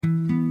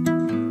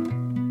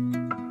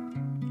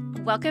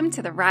Welcome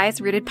to the Rise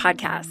Rooted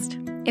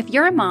podcast. If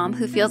you're a mom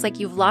who feels like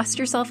you've lost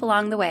yourself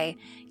along the way,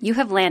 you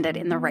have landed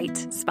in the right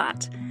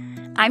spot.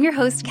 I'm your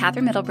host,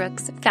 Catherine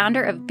Middlebrooks,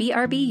 founder of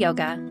BRB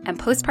Yoga and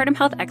postpartum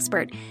health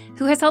expert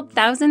who has helped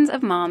thousands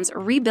of moms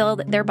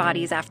rebuild their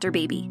bodies after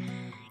baby.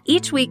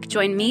 Each week,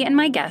 join me and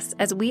my guests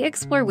as we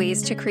explore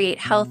ways to create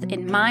health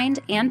in mind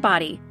and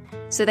body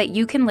so that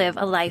you can live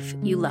a life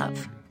you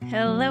love.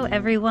 Hello,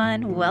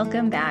 everyone.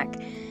 Welcome back.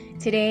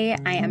 Today,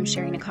 I am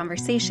sharing a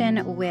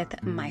conversation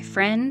with my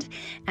friend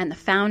and the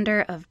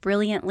founder of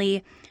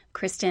Brilliantly,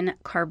 Kristen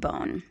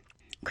Carbone.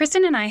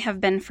 Kristen and I have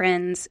been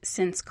friends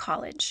since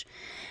college.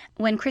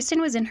 When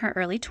Kristen was in her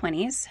early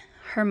 20s,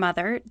 her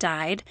mother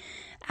died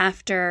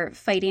after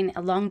fighting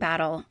a long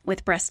battle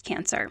with breast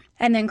cancer.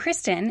 And then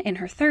Kristen, in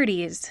her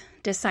 30s,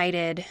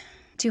 decided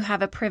to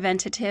have a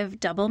preventative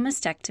double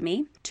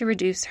mastectomy to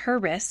reduce her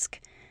risk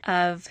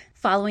of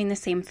following the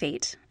same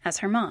fate as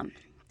her mom.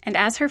 And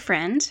as her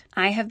friend,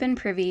 I have been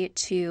privy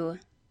to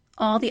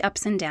all the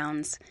ups and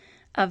downs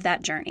of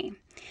that journey.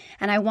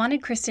 And I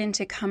wanted Kristen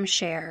to come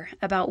share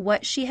about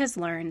what she has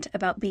learned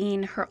about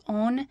being her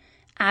own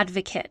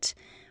advocate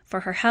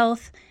for her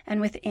health and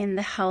within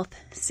the health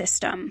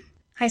system.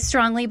 I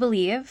strongly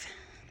believe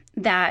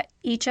that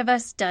each of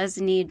us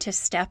does need to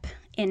step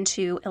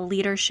into a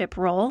leadership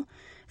role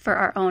for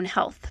our own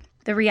health.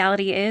 The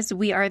reality is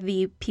we are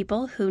the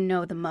people who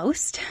know the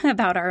most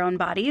about our own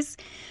bodies.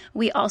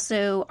 We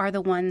also are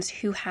the ones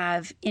who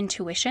have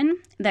intuition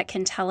that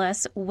can tell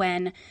us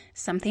when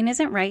something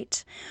isn't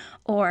right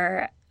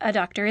or a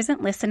doctor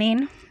isn't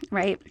listening,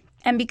 right?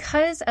 And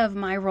because of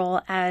my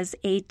role as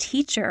a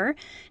teacher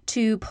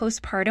to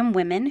postpartum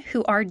women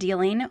who are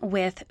dealing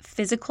with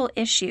physical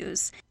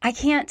issues, I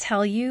can't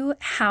tell you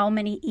how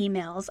many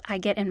emails I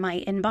get in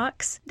my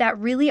inbox that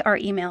really are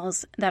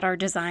emails that are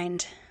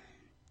designed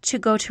to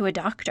go to a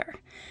doctor.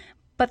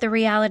 But the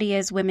reality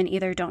is women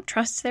either don't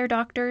trust their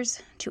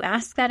doctors to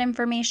ask that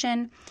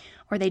information,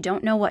 or they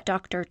don't know what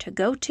doctor to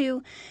go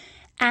to.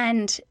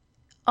 And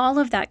all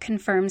of that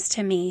confirms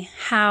to me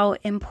how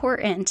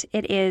important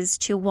it is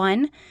to,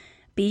 one,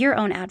 be your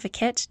own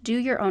advocate, do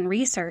your own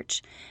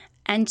research,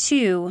 and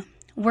two,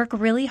 work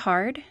really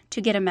hard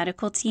to get a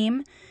medical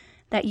team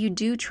that you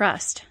do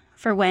trust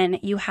for when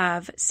you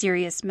have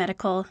serious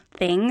medical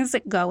things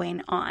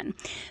going on.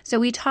 So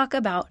we talk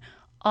about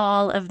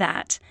all of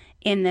that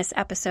in this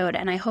episode,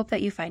 and I hope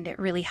that you find it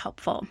really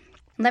helpful.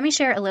 Let me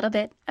share a little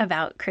bit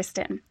about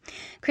Kristen.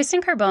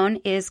 Kristen Carbone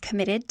is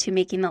committed to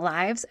making the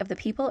lives of the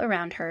people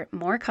around her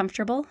more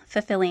comfortable,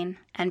 fulfilling,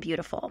 and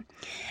beautiful.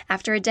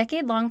 After a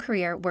decade-long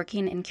career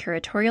working in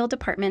curatorial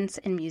departments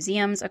in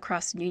museums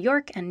across New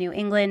York and New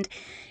England,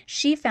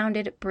 she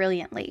founded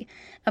Brilliantly,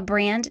 a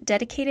brand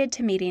dedicated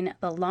to meeting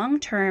the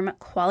long-term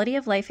quality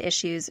of life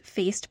issues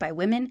faced by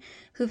women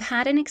who've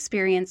had an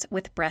experience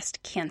with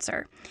breast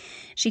cancer.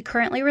 She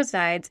currently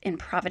resides in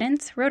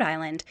Providence, Rhode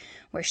Island,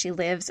 where she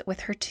lives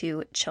with her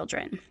 2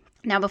 children.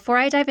 Now, before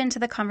I dive into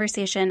the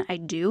conversation, I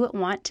do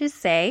want to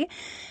say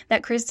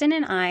that Kristen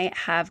and I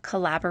have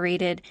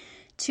collaborated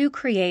to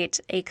create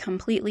a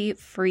completely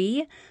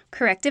free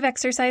corrective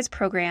exercise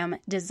program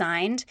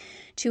designed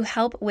to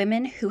help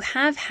women who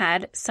have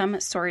had some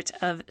sort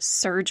of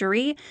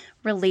surgery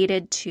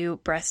related to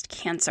breast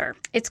cancer.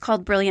 It's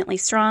called Brilliantly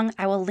Strong.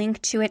 I will link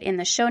to it in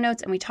the show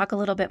notes, and we talk a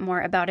little bit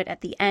more about it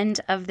at the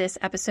end of this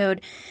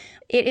episode.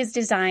 It is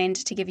designed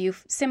to give you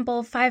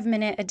simple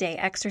 5-minute-a-day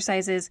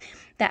exercises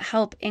that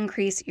help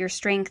increase your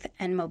strength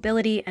and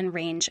mobility and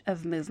range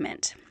of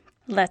movement.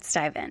 Let's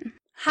dive in.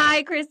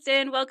 Hi,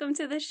 Kristen. Welcome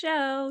to the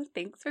show.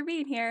 Thanks for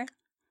being here.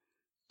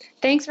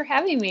 Thanks for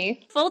having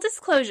me. Full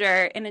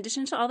disclosure, in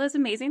addition to all those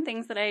amazing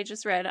things that I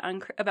just read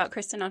about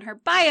Kristen on her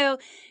bio,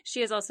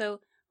 she is also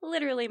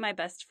literally my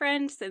best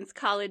friend since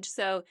college.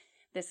 So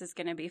this is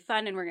going to be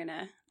fun, and we're going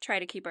to try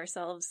to keep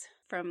ourselves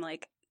from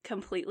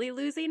completely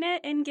losing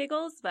it in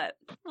giggles, but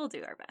we'll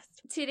do our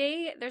best.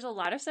 Today, there's a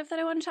lot of stuff that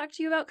I want to talk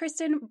to you about,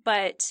 Kristen,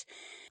 but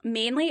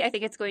mainly I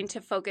think it's going to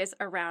focus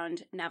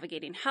around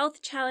navigating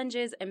health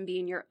challenges and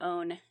being your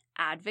own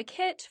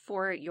advocate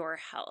for your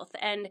health.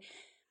 And,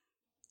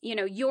 you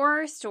know,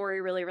 your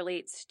story really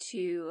relates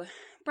to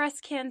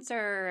breast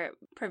cancer,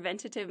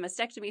 preventative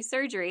mastectomy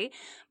surgery,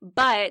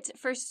 but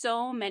for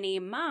so many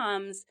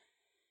moms,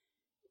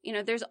 you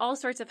know, there's all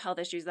sorts of health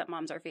issues that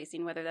moms are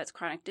facing, whether that's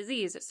chronic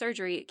disease,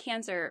 surgery,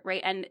 cancer,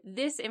 right? And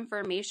this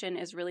information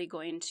is really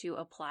going to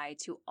apply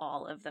to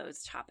all of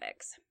those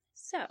topics.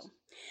 So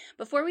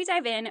before we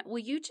dive in, will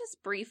you just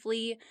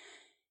briefly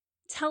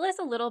tell us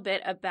a little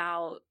bit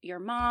about your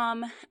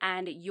mom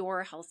and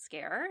your health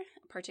scare,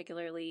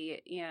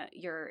 particularly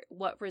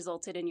what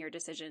resulted in your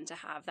decision to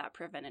have that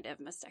preventative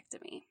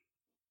mastectomy?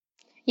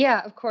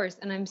 Yeah, of course.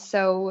 And I'm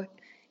so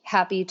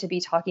happy to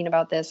be talking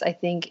about this. I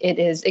think it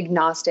is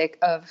agnostic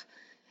of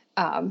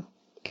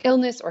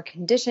illness or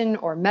condition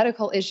or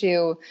medical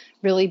issue.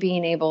 Really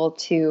being able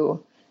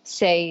to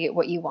say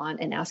what you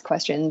want and ask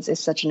questions is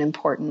such an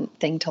important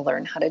thing to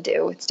learn how to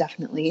do. It's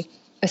definitely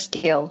a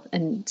skill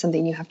and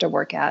something you have to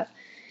work at.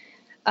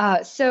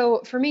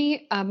 So for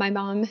me, my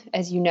mom,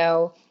 as you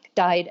know,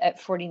 died at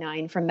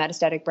 49 from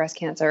metastatic breast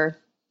cancer.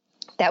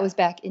 That was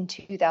back in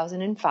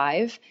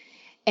 2005.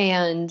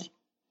 And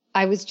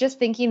I was just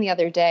thinking the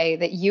other day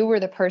that you were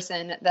the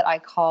person that I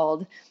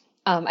called.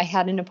 I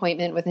had an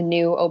appointment with a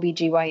new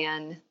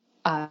OBGYN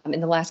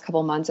in the last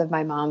couple months of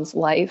my mom's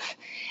life.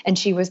 And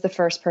she was the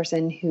first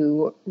person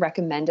who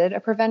recommended a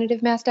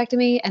preventative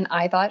mastectomy. And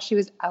I thought she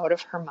was out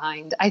of her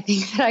mind. I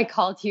think that I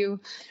called you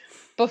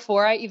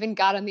before I even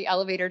got on the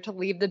elevator to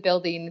leave the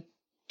building,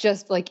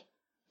 just like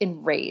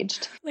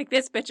enraged. Like,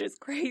 this bitch is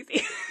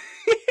crazy.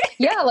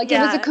 Yeah, like it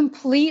was a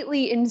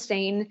completely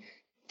insane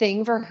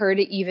thing for her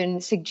to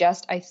even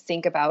suggest I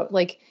think about,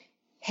 like,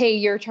 hey,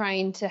 you're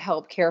trying to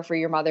help care for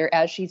your mother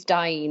as she's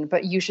dying,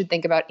 but you should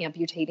think about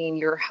amputating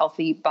your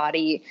healthy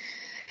body.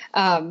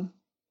 And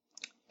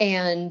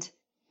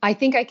I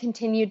think I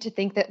continued to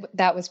think that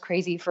that was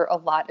crazy for a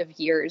lot of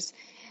years.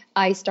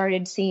 I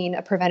started seeing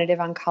a preventative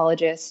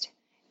oncologist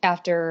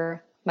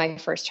after my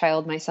first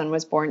child. My son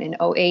was born in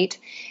 2008.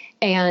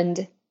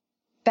 And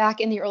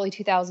back in the early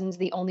 2000s,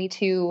 the only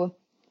two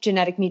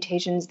genetic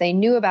mutations they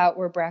knew about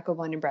were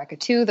BRCA1 and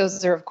BRCA2.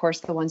 Those are, of course,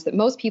 the ones that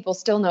most people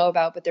still know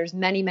about, but there's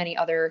many, many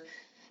other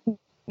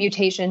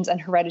mutations and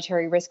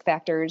hereditary risk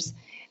factors.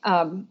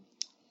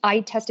 I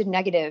tested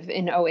negative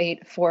in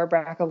 2008 for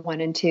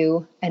BRCA1 and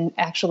 2 and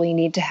actually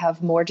need to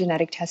have more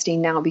genetic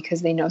testing now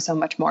because they know so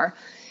much more.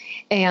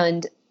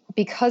 And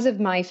because of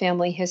my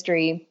family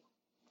history,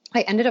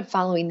 I ended up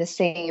following the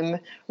same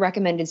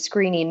recommended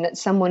screening that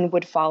someone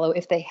would follow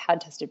if they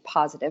had tested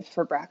positive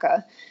for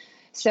BRCA.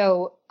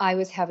 So I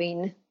was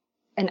having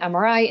an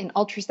MRI, an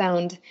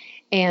ultrasound,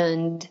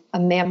 and a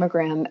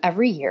mammogram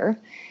every year.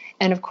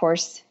 And of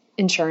course,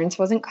 insurance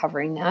wasn't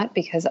covering that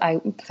because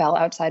I fell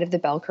outside of the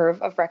bell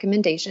curve of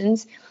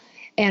recommendations.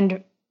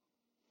 And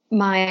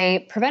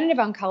my preventative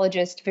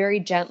oncologist very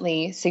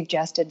gently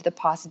suggested the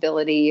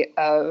possibility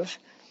of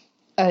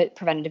a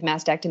preventative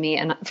mastectomy.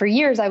 And for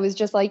years, I was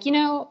just like,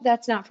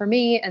 that's not for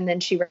me. And then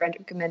she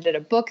recommended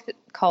a book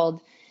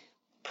called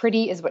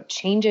Pretty is What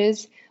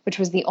Changes, which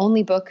was the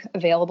only book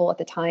available at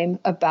the time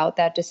about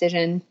that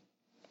decision.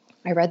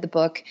 I read the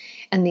book,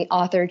 and the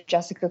author,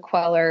 Jessica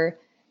Queller,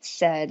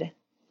 said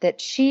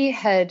that she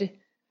had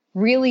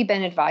really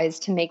been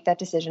advised to make that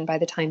decision by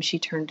the time she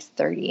turned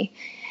 30.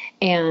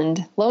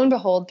 And lo and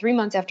behold, 3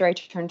 months after I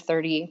turned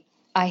 30,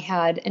 I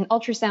had an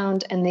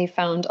ultrasound, and they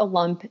found a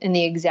lump in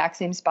the exact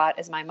same spot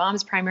as my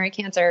mom's primary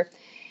cancer.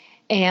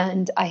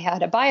 And I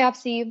had a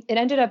biopsy. It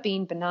ended up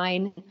being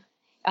benign.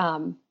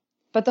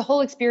 But the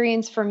whole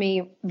experience for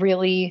me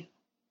really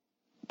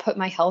put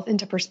my health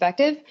into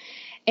perspective.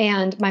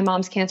 And my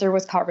mom's cancer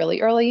was caught really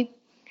early,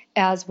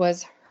 as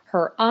was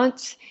her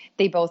aunt's.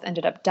 They both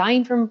ended up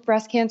dying from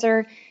breast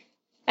cancer.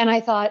 And I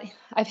thought,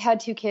 I've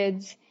had 2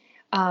 kids.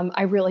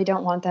 I really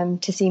don't want them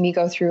to see me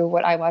go through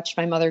what I watched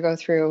my mother go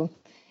through.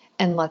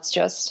 And let's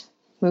just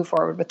move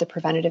forward with the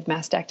preventative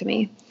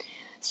mastectomy.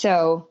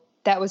 So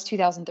that was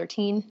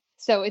 2013.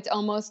 So it's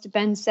almost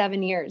been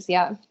 7 years.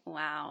 Yeah.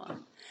 Wow.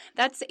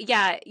 That's,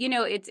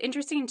 it's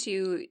interesting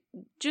to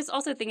just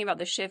also thinking about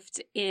the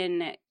shift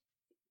in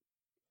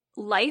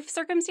life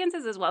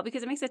circumstances as well,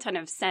 because it makes a ton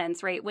of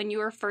sense, right? When you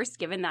were first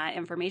given that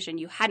information,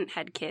 you hadn't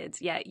had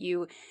kids yet.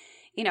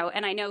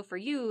 And I know for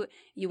you,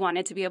 you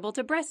wanted to be able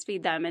to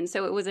breastfeed them. And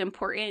so it was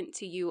important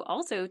to you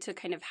also to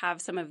kind of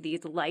have some of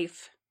these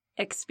life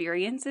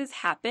experiences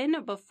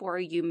happen before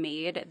you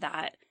made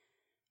that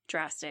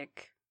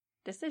drastic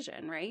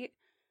decision, right?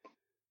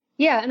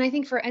 Yeah. And I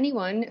think for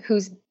anyone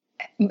who's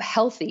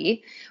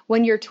healthy,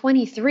 when you're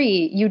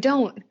 23, you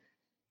don't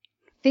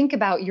think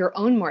about your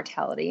own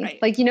mortality.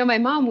 Right. Like, my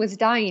mom was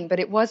dying, but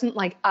it wasn't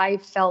like I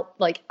felt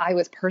like I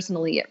was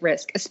personally at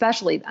risk,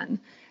 especially then.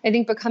 I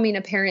think becoming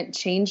a parent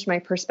changed my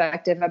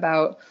perspective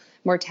about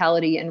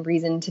mortality and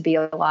reason to be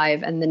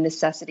alive and the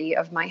necessity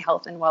of my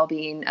health and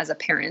well-being as a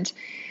parent.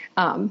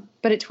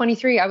 But at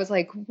 23, I was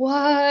like,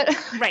 what?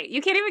 Right.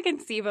 You can't even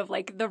conceive of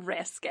like the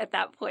risk at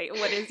that point.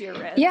 What is your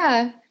risk?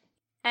 Yeah.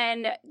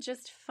 And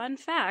just fun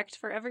fact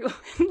for everyone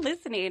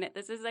listening,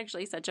 this is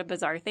actually such a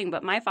bizarre thing,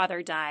 but my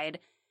father died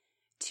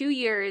 2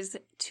 years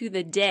to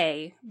the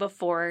day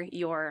before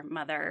your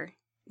mother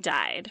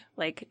died,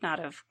 like not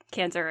of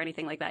cancer or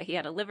anything like that. He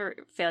had a liver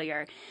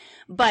failure.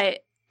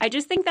 But I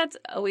just think that's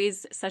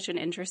always such an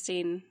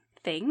interesting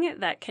thing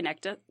that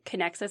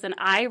connects us. And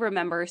I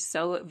remember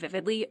so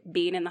vividly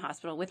being in the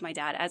hospital with my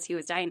dad as he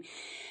was dying.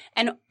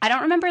 And I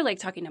don't remember like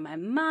talking to my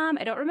mom.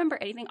 I don't remember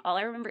anything. All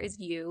I remember is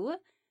you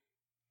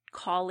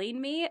calling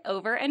me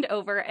over and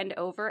over and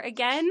over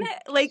again,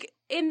 like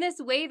in this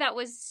way that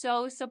was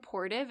so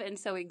supportive and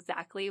so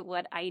exactly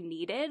what I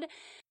needed.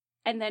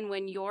 And then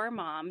when your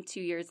mom 2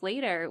 years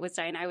later was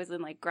dying, I was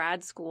in like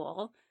grad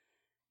school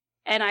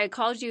and I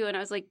called you and I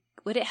was like,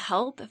 would it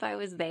help if I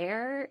was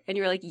there? And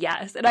you were like,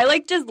 yes. And I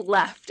like just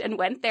left and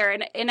went there.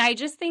 And I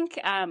just think,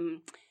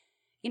 I'm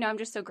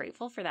just so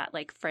grateful for that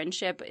like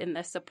friendship and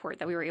the support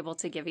that we were able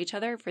to give each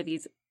other for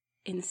these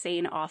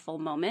insane, awful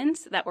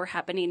moments that were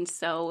happening.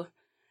 So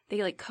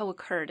they like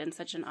co-occurred in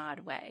such an odd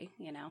way,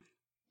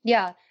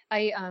 Yeah.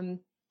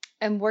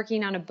 am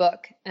working on a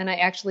book, and I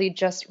actually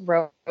just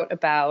wrote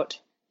about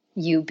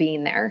you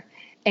being there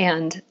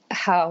and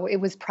how it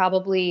was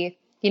probably,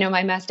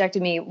 my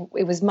mastectomy,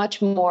 it was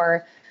much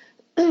more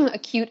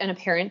acute and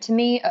apparent to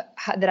me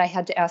that I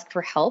had to ask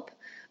for help,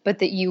 but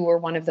that you were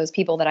one of those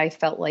people that I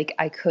felt like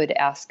I could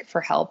ask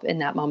for help in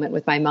that moment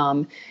with my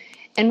mom.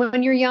 And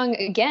when you're young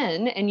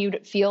again and you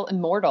feel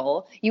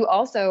immortal, you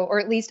also, or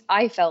at least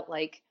I felt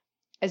like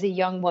as a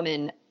young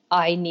woman,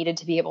 I needed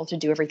to be able to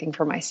do everything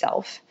for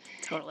myself.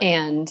 Totally.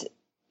 And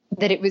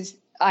that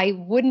I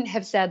wouldn't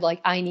have said like,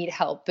 I need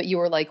help, but you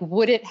were like,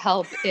 would it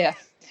help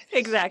if?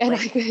 Exactly. And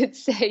I could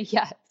say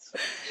yes.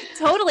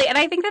 Totally. And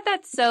I think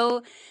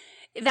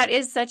that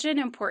is such an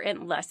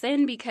important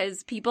lesson,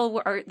 because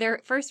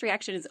their first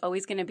reaction is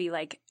always going to be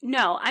like,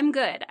 no, I'm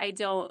good. I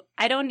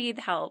don't need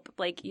help.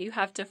 Like, you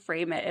have to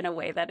frame it in a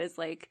way that is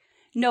like,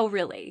 no,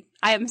 really,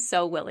 I am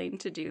so willing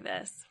to do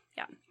this.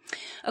 Yeah.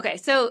 Okay.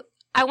 So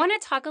I want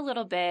to talk a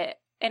little bit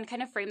and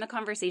kind of frame the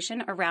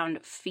conversation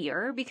around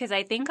fear, because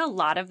I think a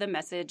lot of the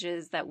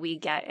messages that we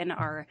get in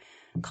our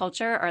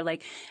culture are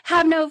like,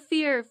 have no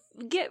fear,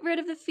 get rid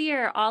of the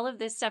fear, all of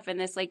this stuff, and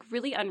this like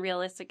really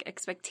unrealistic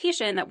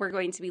expectation that we're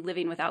going to be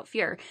living without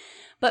fear.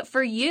 But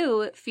for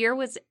you, fear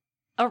was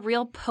a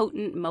real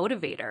potent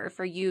motivator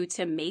for you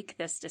to make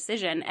this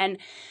decision. And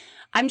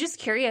I'm just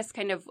curious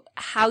kind of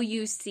how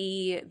you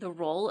see the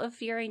role of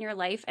fear in your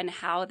life and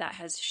how that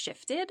has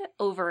shifted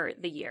over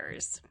the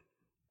years.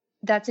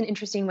 That's an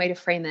interesting way to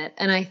frame it.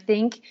 And I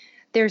think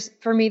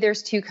for me,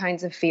 there's two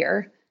kinds of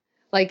fear.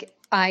 Like,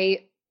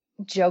 I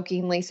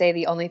jokingly say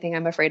the only thing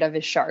I'm afraid of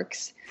is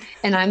sharks.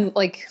 And I'm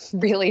like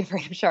really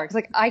afraid of sharks.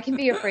 Like, I can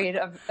be afraid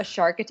of a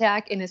shark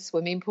attack in a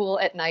swimming pool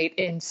at night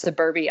in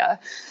suburbia.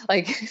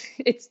 Like,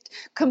 it's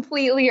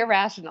completely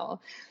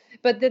irrational.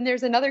 But then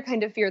there's another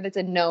kind of fear that's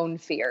a known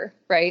fear,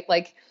 right?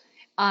 Like,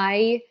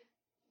 I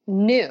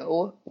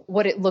knew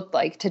what it looked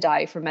like to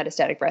die from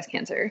metastatic breast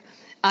cancer.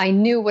 I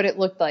knew what it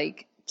looked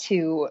like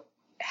to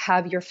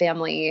have your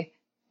family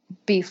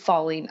be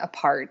falling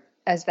apart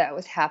as that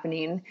was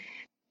happening.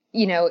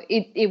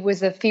 It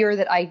was a fear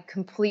that I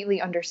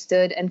completely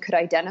understood and could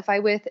identify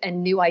with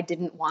and knew I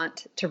didn't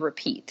want to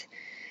repeat.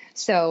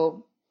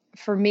 So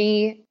for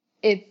me,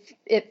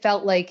 it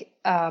felt like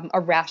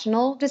a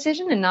rational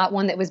decision and not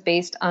one that was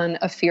based on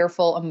a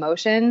fearful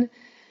emotion,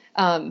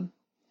 on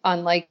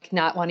like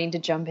not wanting to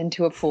jump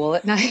into a pool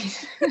at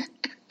night.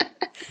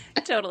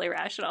 Totally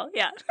rational.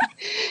 Yeah.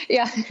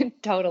 Yeah,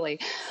 totally.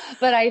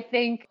 But I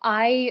think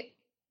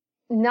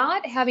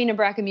not having a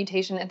BRCA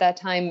mutation at that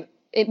time,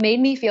 it made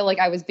me feel like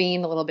I was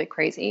being a little bit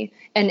crazy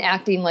and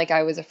acting like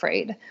I was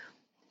afraid.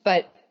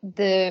 But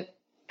the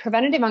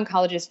preventative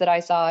oncologist that I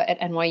saw at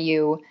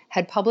NYU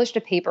had published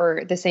a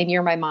paper the same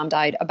year my mom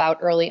died about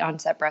early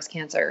onset breast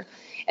cancer.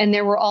 And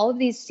there were all of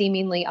these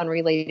seemingly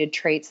unrelated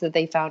traits that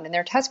they found in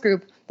their test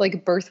group,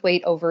 like birth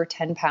weight over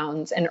 10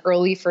 pounds and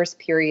early first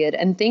period,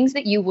 and things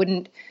that you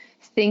wouldn't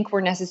think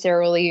were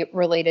necessarily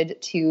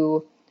related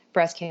to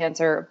breast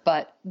cancer,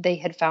 but they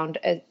had found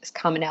as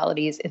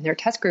commonalities in their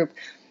test group.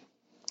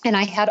 And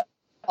I had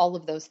all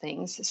of those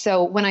things.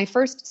 So when I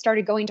first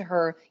started going to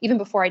her, even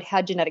before I'd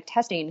had genetic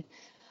testing,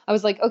 I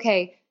was like,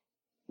 okay,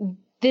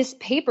 this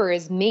paper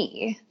is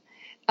me.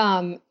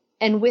 And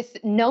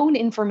with known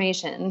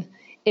information,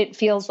 it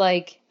feels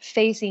like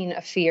facing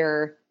a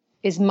fear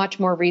is much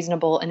more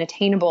reasonable and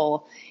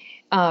attainable.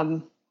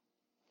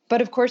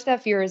 But of course,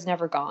 that fear is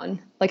never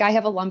gone. Like, I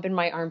have a lump in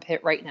my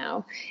armpit right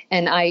now.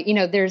 And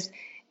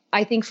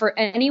I think for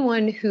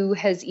anyone who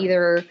has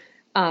either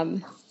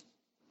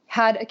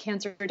had a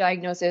cancer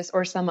diagnosis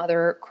or some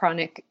other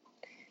chronic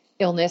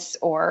illness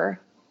or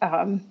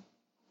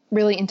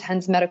really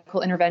intense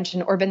medical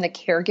intervention, or been the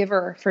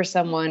caregiver for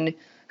someone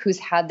who's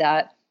had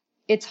that,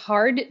 it's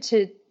hard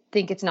to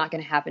think it's not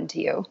going to happen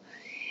to you.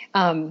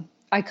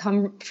 I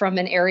come from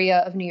an area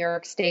of New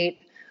York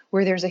State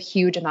where there's a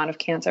huge amount of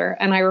cancer.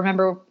 And I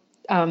remember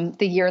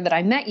the year that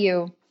I met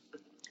you,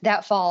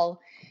 that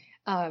fall,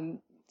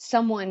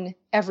 someone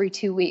every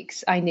 2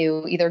 weeks I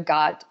knew either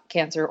got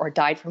cancer or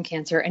died from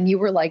cancer. And you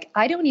were like,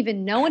 I don't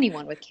even know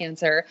anyone with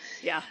cancer.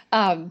 Yeah.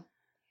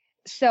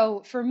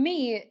 So for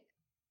me,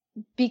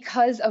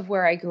 because of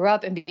where I grew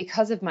up and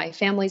because of my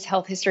family's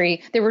health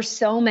history, there were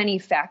so many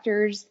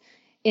factors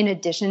in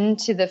addition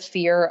to the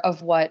fear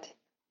of what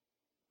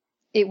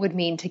it would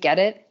mean to get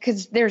it.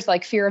 Because there's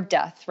like fear of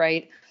death,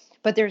 right?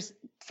 But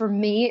for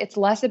me, it's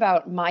less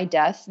about my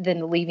death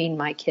than leaving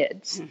my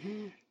kids,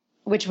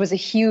 which was a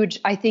huge,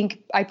 I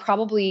think I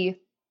probably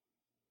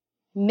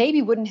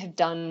maybe wouldn't have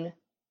done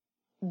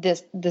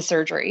the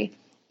surgery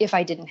if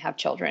I didn't have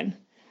children.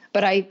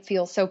 But I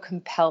feel so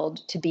compelled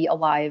to be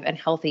alive and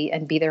healthy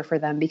and be there for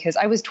them, because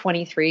I was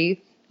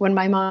 23 when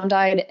my mom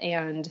died,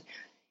 and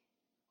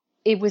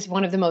it was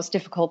one of the most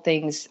difficult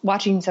things.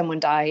 Watching someone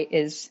die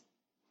is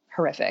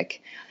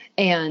horrific.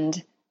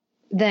 And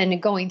then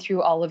going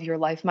through all of your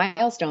life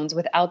milestones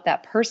without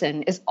that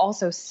person is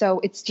also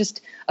it's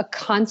just a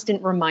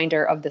constant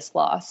reminder of this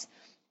loss.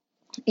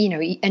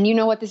 And you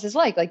know what this is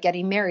like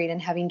getting married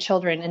and having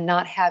children and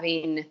not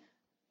having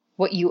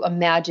what you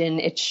imagine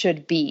it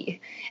should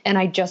be. And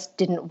I just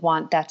didn't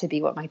want that to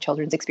be what my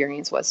children's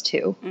experience was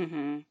too.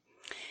 Mm-hmm.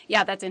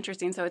 Yeah, that's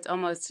interesting. So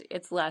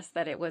it's less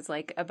that it was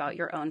like about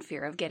your own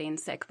fear of getting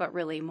sick, but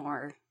really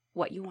more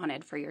what you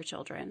wanted for your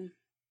children.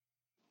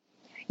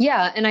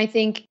 Yeah. And I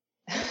think,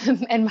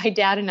 and my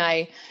dad and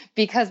I,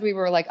 because we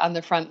were like on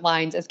the front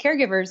lines as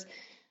caregivers,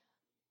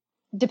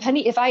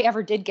 depending, if I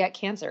ever did get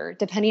cancer,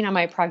 depending on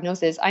my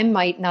prognosis, I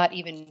might not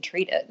even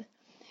treat it.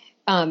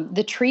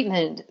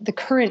 The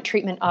current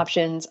treatment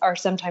options are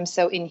sometimes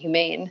so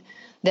inhumane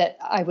that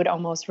I would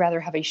almost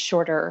rather have a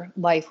shorter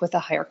life with a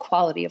higher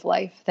quality of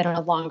life than a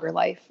longer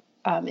life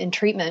in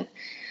treatment.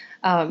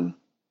 And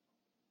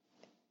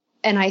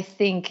I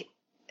think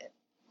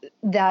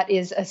that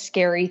is a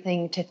scary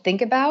thing to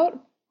think about,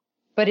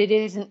 but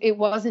it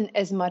wasn't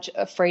as much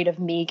afraid of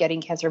me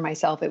getting cancer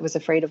myself. It was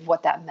afraid of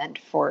what that meant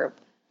for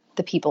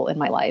the people in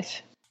my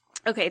life.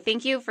 Okay,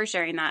 thank you for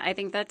sharing that. I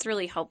think that's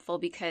really helpful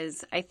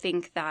because I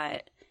think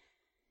that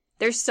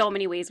there's so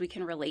many ways we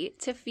can relate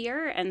to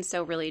fear. And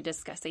so really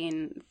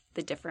discussing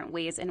the different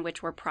ways in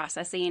which we're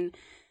processing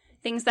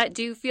things that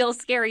do feel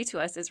scary to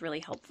us is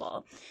really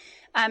helpful.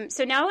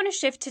 So now I want to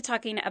shift to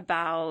talking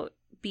about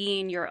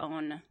being your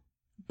own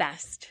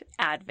best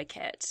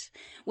advocate.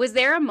 Was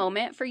there a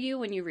moment for you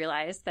when you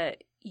realized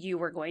that you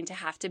were going to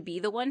have to be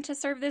the one to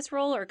serve this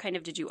role, or kind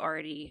of did you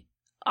already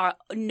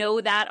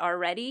know that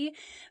already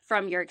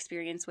from your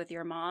experience with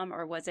your mom,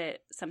 or was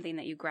it something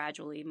that you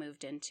gradually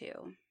moved into?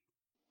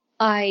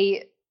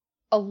 I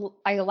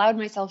allowed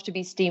myself to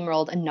be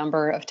steamrolled a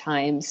number of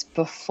times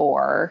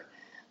before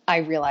I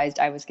realized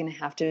I was going to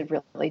have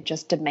to really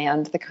just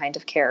demand the kind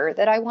of care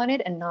that I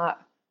wanted and not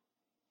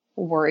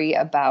worry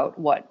about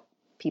what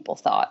people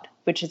thought,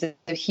 which is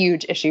a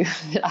huge issue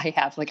that I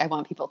have. Like, I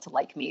want people to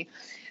like me.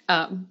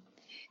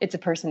 It's a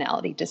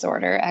personality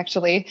disorder,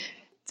 actually.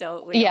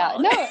 Don't we all?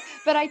 No,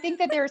 but I think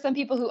that there are some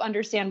people who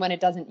understand when it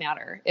doesn't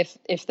matter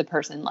if the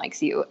person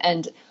likes you.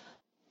 And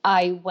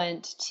I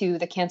went to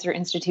the Cancer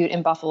Institute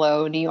in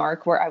Buffalo, New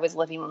York, where I was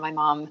living when my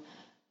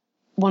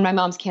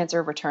mom's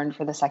cancer returned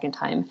for the second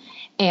time,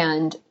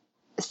 and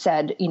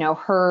said,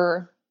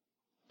 her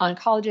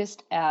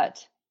oncologist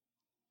at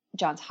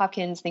Johns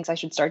Hopkins thinks I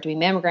should start doing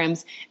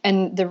mammograms.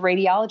 And the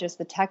radiologist,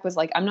 the tech, was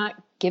like, I'm not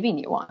giving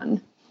you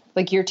one.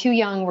 Like, you're too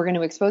young. We're going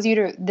to expose you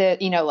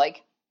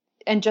to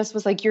and just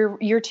was like,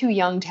 you're too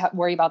young to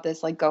worry about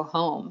this. Like, go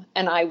home.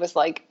 And I was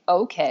like,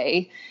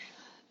 okay.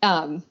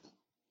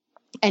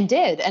 And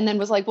did, and then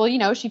was like,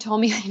 well, she told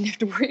me I didn't have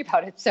to worry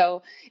about it.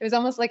 So it was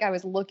almost like I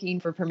was looking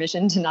for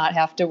permission to not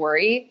have to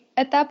worry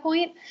at that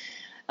point.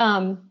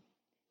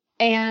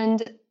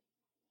 And,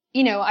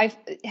 I've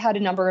had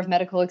a number of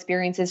medical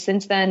experiences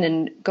since then,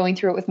 and going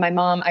through it with my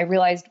mom, I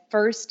realized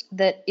first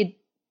that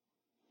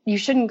you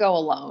shouldn't go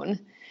alone,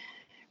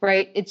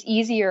 right? It's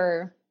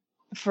easier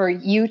for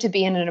you to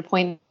be in an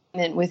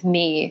appointment with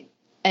me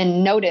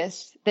and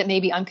notice that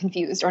maybe I'm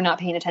confused or not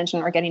paying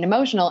attention or getting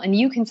emotional. And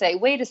you can say,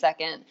 wait a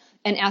second,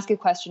 and ask a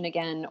question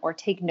again or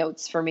take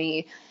notes for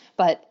me.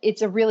 But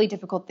it's a really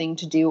difficult thing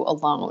to do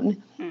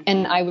alone. Mm-hmm.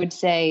 And I would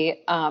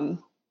say,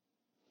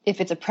 if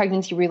it's a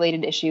pregnancy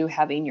related issue,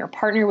 having your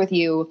partner with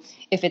you.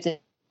 If it's a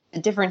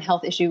different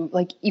health issue,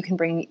 like, you can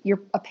bring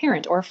a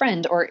parent or a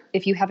friend, or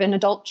if you have an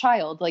adult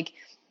child, like,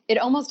 it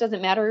almost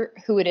doesn't matter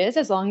who it is,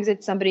 as long as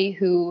it's somebody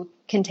who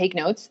can take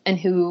notes and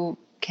who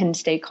can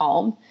stay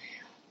calm.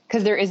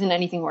 Because there isn't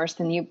anything worse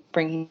than you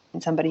bringing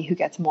somebody who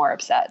gets more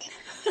upset.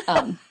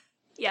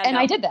 Yeah, and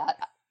I did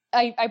that.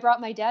 I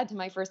brought my dad to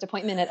my first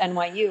appointment at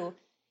NYU,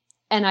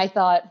 and I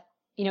thought,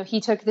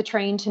 he took the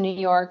train to New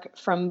York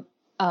from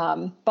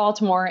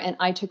Baltimore, and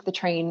I took the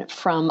train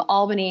from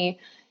Albany,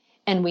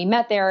 and we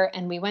met there,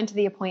 and we went to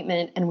the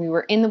appointment, and we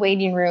were in the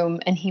waiting room,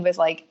 and he was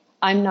like,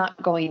 I'm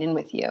not going in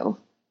with you.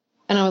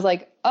 And I was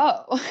like,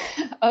 oh,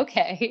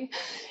 okay.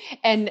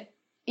 And,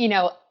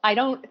 I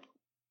don't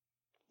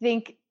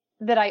think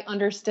that I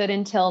understood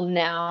until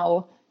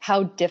now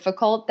how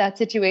difficult that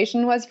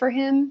situation was for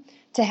him,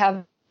 to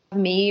have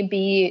me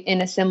be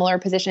in a similar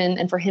position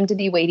and for him to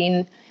be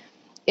waiting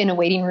in a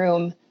waiting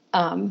room.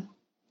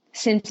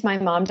 Since my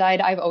mom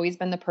died, I've always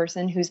been the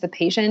person who's the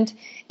patient,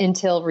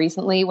 until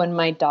recently when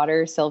my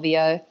daughter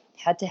Sylvia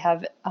had to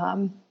have,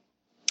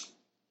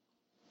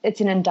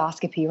 it's an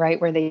endoscopy,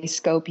 right? Where they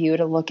scope you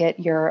to look at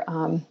your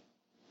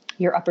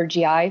upper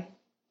GI.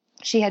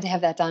 She had to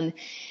have that done,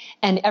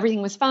 and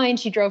everything was fine.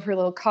 She drove her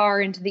little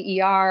car into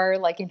the ER,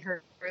 like in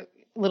her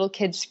little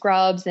kid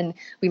scrubs, and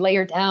we lay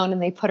her down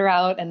and they put her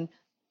out, and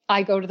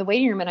I go to the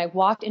waiting room, and I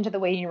walked into the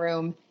waiting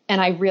room,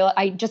 and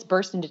I just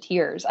burst into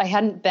tears. I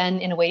hadn't been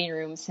in a waiting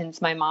room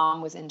since my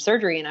mom was in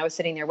surgery, and I was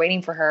sitting there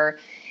waiting for her.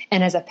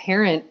 And as a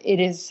parent,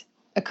 it is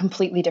a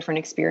completely different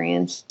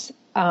experience.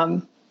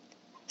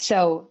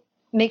 So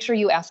make sure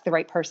you ask the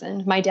right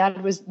person. My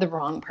dad was the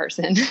wrong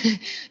person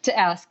to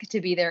ask to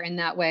be there in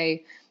that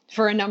way,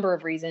 for a number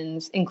of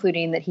reasons,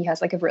 including that he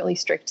has like a really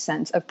strict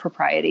sense of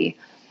propriety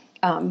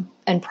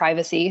and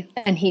privacy.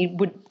 And he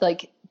would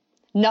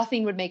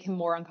nothing would make him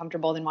more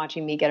uncomfortable than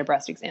watching me get a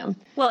breast exam.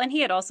 Well, and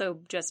he had also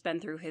just been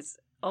through his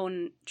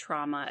own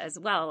trauma as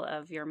well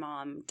of your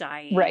mom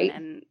dying. Right.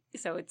 And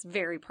so it's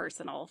very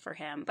personal for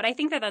him. But I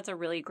think that that's a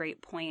really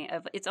great point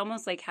of it's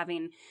almost like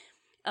having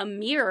a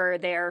mirror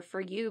there for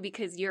you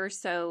because you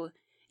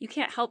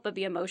can't help but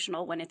be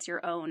emotional when it's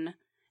your own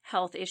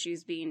health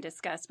issues being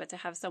discussed, but to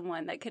have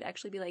someone that could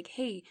actually be like,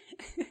 hey,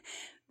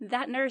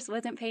 that nurse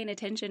wasn't paying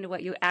attention to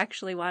what you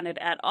actually wanted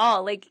at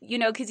all. Like,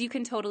 because you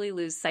can totally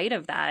lose sight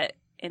of that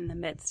in the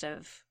midst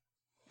of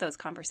those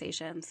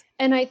conversations.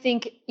 And I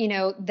think,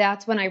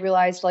 that's when I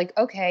realized like,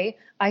 okay,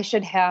 I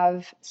should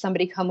have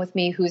somebody come with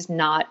me who's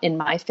not in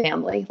my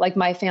family. Like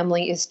my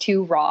family is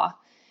too raw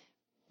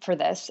for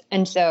this.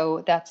 And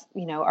so that's,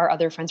 our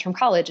other friends from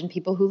college and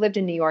people who lived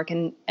in New York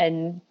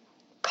and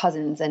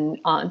cousins and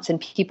aunts and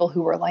people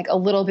who were like a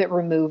little bit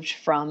removed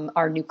from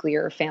our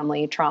nuclear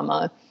family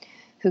trauma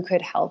who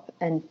could help.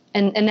 And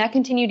that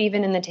continued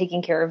even in the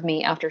taking care of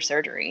me after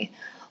surgery,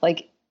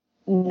 like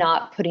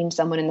not putting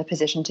someone in the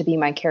position to be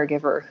my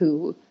caregiver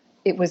who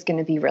it was going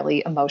to be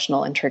really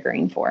emotional and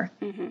triggering for.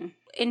 Mm-hmm.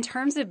 In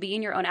terms of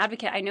being your own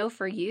advocate, I know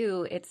for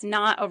you, it's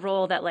not a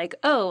role that like,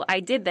 oh,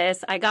 I did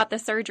this, I got the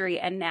surgery,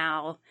 and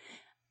now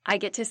I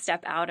get to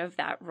step out of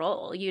that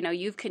role.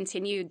 You've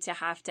continued to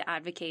have to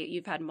advocate.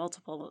 You've had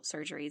multiple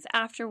surgeries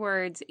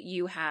afterwards.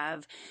 You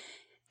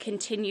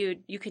continue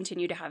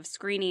to have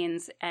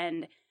screenings.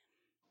 And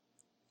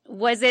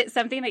was it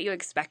something that you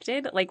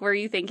expected? Like, were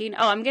you thinking,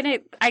 oh,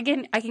 I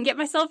can get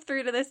myself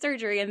through to this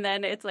surgery. And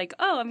then it's like,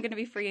 oh, I'm going to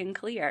be free and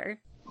clear.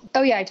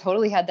 Oh yeah, I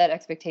totally had that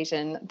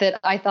expectation that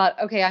I thought,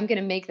 okay, I'm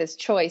going to make this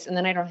choice and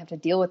then I don't have to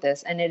deal with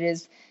this. And it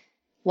is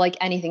like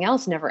anything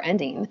else, never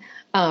ending.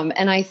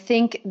 And I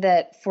think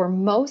that for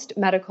most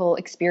medical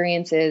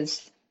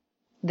experiences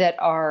that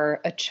are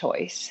a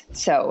choice,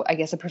 so I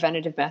guess a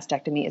preventative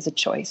mastectomy is a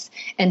choice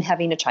and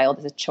having a child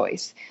is a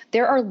choice,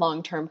 there are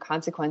long-term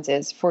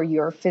consequences for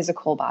your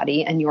physical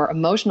body and your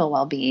emotional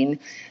well-being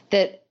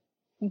that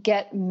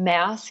get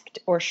masked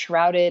or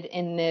shrouded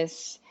in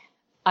this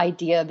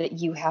idea that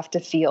you have to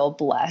feel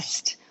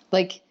blessed.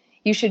 Like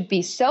you should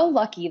be so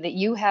lucky that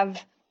you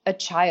have a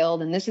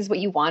child and this is what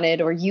you wanted,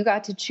 or you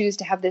got to choose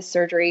to have this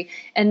surgery.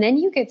 And then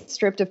you get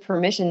stripped of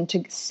permission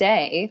to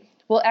say,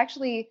 well,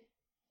 actually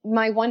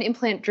my one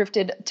implant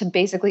drifted to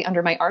basically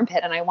under my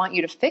armpit and I want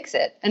you to fix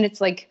it. And it's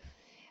like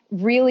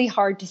really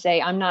hard to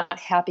say, I'm not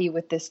happy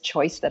with this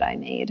choice that I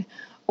made.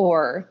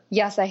 Or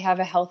yes, I have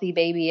a healthy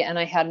baby and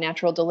I had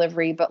natural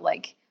delivery, but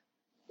like,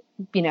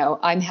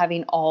 I'm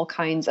having all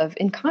kinds of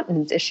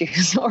incontinence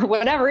issues or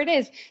whatever it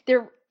is.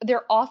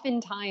 They're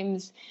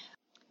oftentimes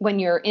when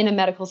you're in a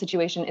medical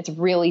situation, it's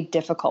really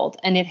difficult.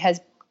 And it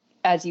has,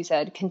 as you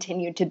said,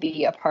 continued to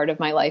be a part of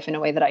my life in a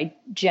way that I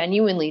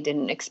genuinely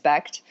didn't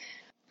expect.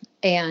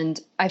 And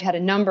I've had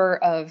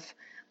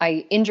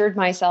I injured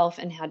myself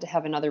and had to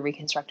have another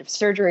reconstructive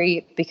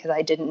surgery because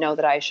I didn't know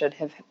that I should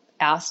have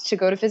asked to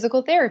go to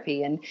physical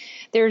therapy. And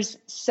there's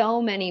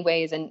so many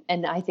ways.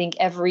 And I think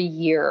every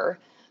year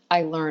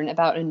I learn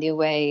about a new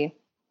way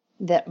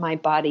that my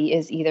body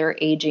is either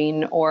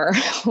aging or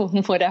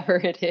whatever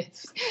it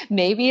is.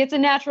 Maybe it's a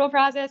natural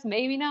process,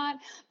 maybe not,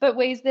 but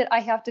ways that I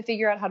have to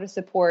figure out how to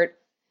support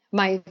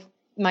my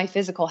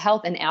physical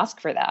health and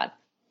ask for that.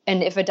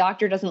 And if a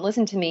doctor doesn't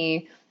listen to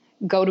me,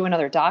 go to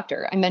another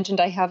doctor. I mentioned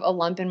I have a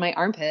lump in my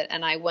armpit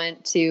and I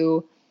went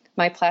to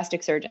my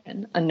plastic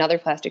surgeon, another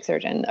plastic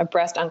surgeon, a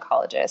breast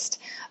oncologist,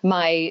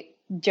 my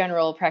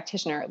general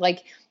practitioner.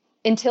 Like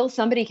until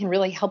somebody can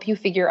really help you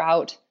figure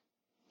out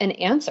an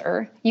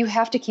answer, you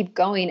have to keep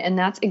going. And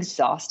that's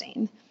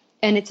exhausting.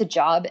 And it's a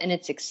job and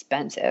it's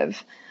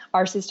expensive.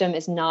 Our system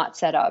is not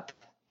set up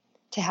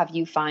to have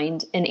you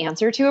find an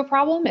answer to a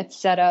problem. It's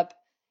set up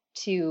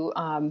to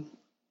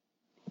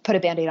put a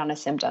Band-Aid on a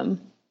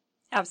symptom.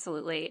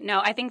 Absolutely. No,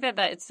 I think that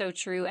it's so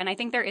true. And I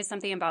think there is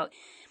something about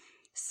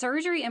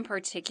surgery in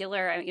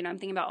particular. I'm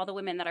thinking about all the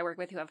women that I work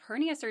with who have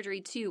hernia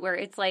surgery too, where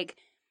it's like,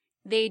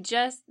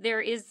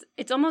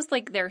 it's almost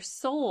like they're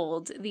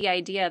sold the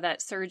idea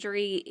that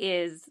surgery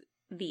is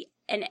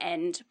an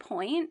end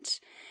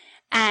point.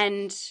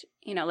 And,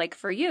 like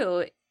for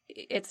you,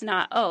 it's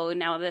not, oh,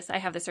 now I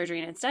have the surgery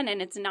and it's done. And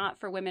it's not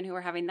for women who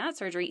are having that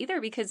surgery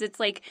either, because it's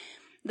like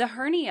the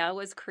hernia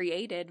was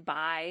created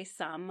by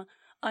some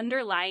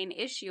underlying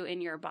issue in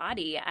your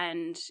body.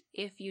 And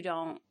if you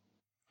don't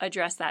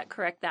address that,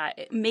 correct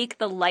that, make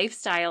the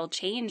lifestyle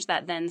change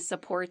that then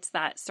supports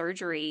that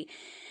surgery,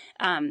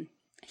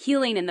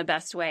 healing in the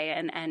best way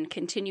and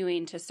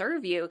continuing to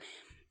serve you,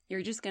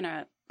 you're just going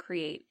to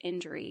create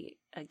injury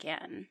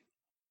again.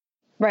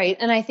 Right.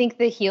 And I think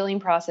the healing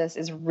process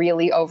is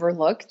really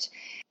overlooked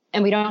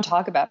and we don't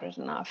talk about it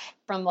enough.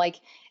 From like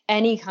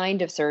any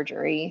kind of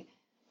surgery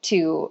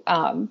to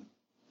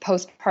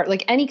postpartum,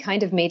 like any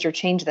kind of major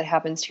change that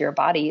happens to your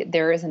body,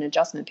 there is an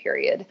adjustment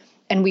period.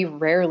 And we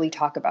rarely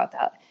talk about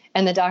that.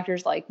 And the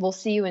doctor's like, we'll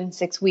see you in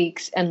 6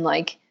 weeks. And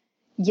like,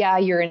 yeah,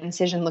 your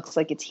incision looks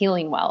like it's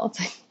healing well. It's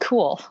like,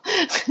 cool.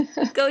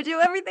 Go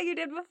do everything you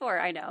did before.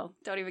 I know.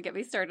 Don't even get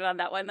me started on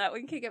that one. That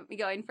one can get me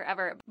going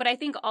forever. But I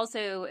think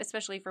also,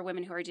 especially for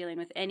women who are dealing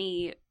with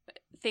any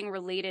anything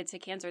related to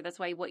cancer. That's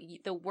why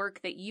the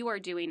work that you are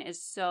doing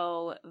is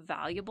so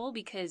valuable,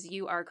 because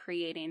you are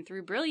creating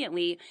through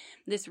Brilliantly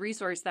this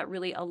resource that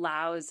really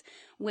allows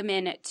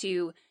women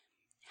to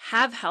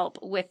have help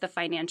with the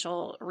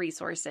financial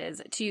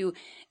resources, to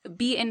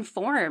be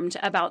informed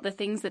about the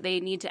things that they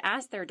need to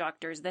ask their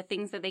doctors, the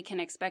things that they can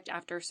expect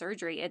after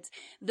surgery. It's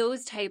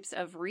those types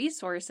of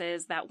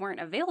resources that weren't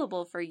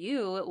available for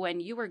you when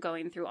you were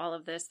going through all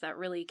of this that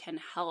really can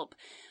help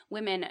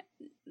women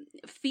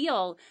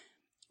feel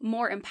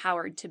more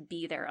empowered to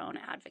be their own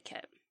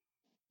advocate.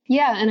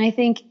 Yeah. And I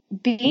think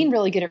being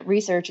really good at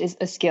research is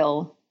a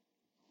skill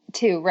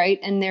too, right?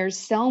 And there's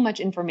so much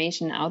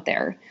information out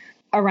there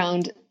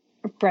around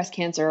breast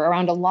cancer,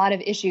 around a lot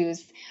of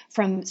issues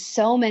from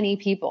so many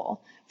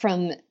people,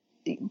 from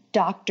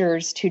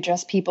doctors to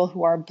just people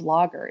who are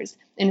bloggers.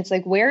 And it's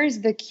like, where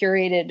is the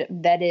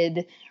curated,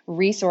 vetted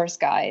resource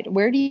guide?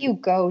 Where do you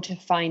go to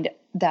find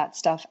that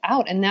stuff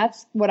out? And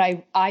that's what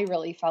I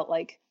really felt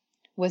like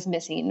was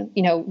missing.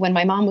 You know, when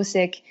my mom was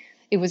sick,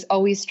 it was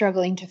always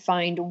struggling to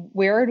find,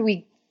 where do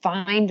we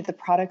find the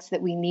products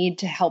that we need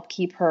to help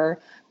keep her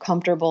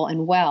comfortable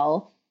and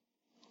well?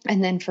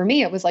 And then for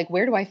me, it was like,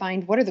 where do I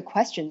find, what are the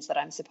questions that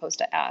I'm supposed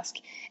to ask?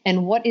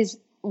 And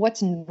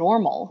what's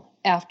normal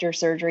after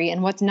surgery,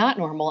 and what's not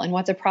normal, and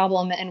what's a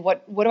problem? And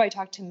what do I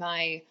talk to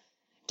my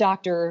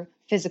doctor,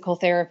 physical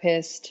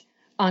therapist,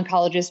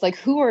 oncologist, like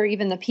who are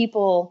even the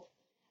people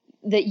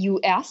that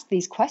you ask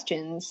these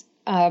questions?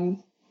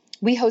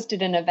 We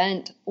hosted an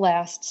event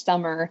last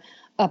summer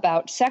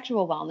about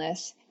sexual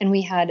wellness, and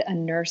we had a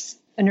nurse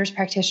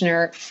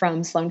practitioner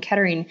from Sloan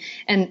Kettering.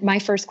 And my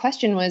first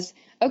question was,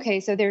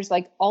 okay, so there's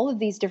like all of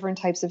these different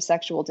types of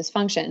sexual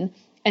dysfunction.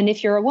 And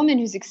if you're a woman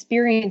who's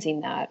experiencing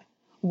that,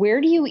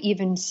 where do you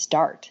even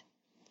start?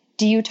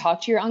 Do you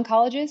talk to your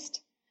oncologist?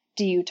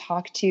 Do you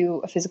talk to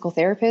a physical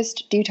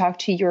therapist? Do you talk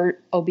to your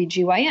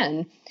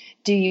OBGYN?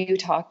 Do you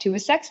talk to a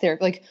sex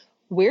therapist? Like,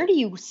 where do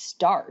you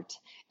start?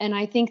 And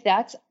I think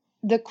that's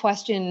the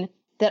question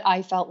that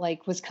I felt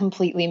like was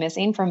completely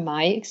missing from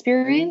my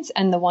experience,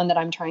 and the one that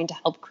I'm trying to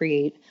help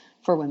create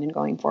for women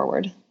going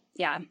forward.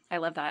 Yeah, I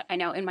love that. I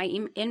know in my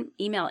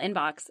email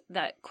inbox,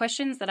 that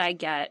questions that I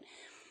get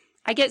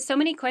so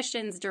many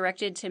questions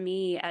directed to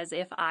me as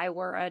if I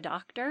were a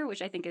doctor,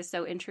 which I think is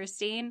so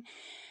interesting.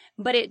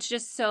 But it's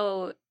just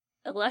so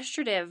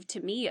illustrative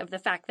to me of the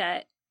fact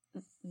that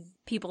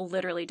people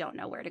literally don't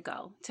know where to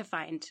go to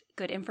find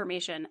good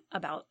information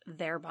about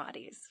their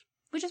bodies,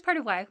 which is part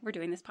of why we're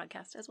doing this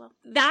podcast as well.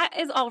 That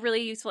is all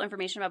really useful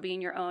information about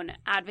being your own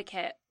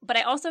advocate. But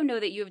I also know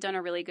that you have done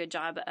a really good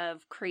job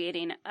of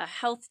creating a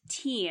health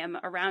team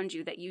around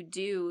you that you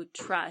do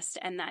trust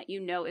and that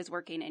you know is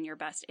working in your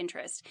best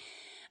interest,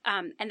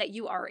 and that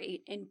you are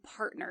in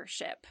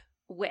partnership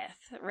with,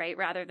 right?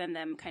 Rather than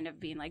them kind of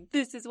being like,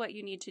 this is what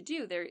you need to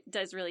do. There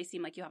does really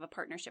seem like you have a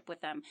partnership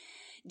with them.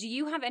 Do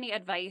you have any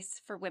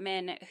advice for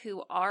women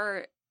who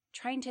are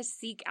trying to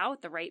seek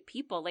out the right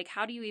people? Like,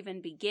 how do you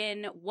even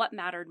begin? What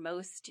mattered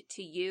most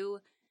to you?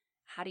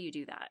 How do you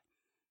do that?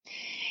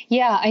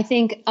 Yeah, I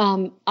think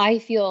I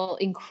feel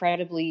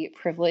incredibly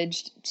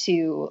privileged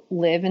to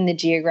live in the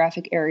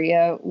geographic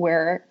area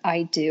where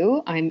I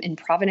do. I'm in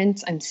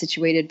Providence. I'm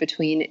situated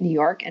between New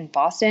York and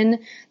Boston.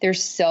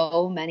 There's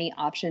so many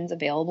options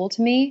available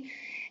to me.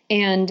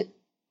 And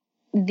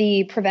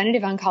the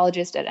preventative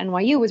oncologist at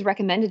NYU was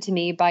recommended to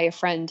me by a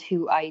friend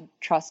who I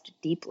trust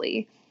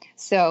deeply.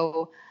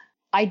 So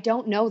I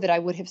don't know that I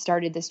would have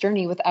started this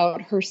journey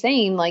without her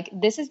saying, like,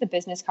 this is the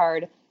business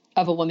card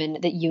of a woman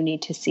that you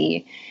need to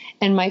see.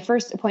 And my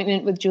first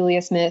appointment with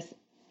Julia Smith,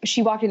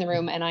 she walked in the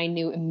room and I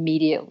knew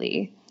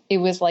immediately. It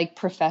was like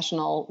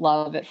professional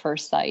love at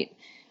first sight.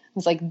 I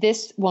was like,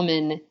 this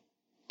woman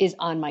is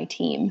on my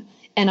team.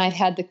 And I've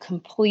had the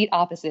complete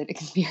opposite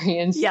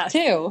experience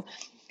too.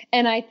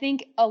 And I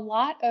think a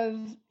lot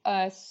of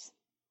us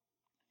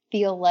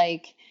feel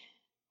like,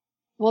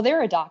 well,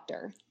 they're a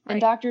doctor. And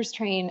doctors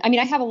train. I mean,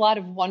 I have a lot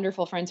of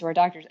wonderful friends who are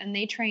doctors, and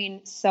they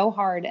train so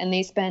hard and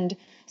they spend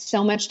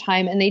so much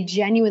time, and they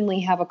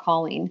genuinely have a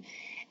calling.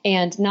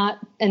 And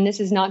this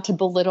is not to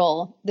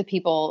belittle the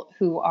people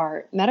who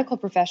are medical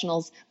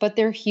professionals, but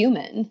they're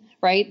human,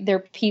 right? They're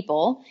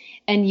people,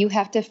 and you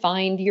have to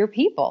find your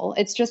people.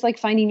 It's just like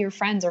finding your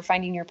friends or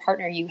finding your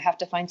partner. You have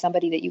to find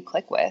somebody that you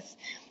click with.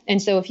 And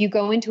so if you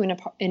go into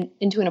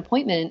an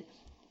appointment,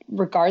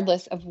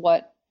 regardless of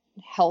what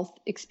health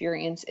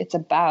experience it's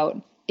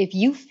about, if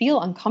you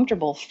feel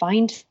uncomfortable,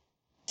 find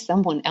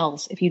someone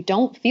else. If you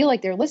don't feel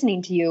like they're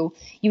listening to you,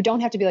 you don't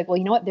have to be like, well,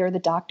 you know what? They're the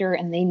doctor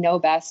and they know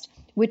best,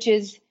 which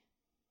is,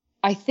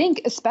 I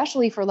think,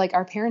 especially for like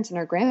our parents and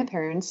our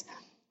grandparents,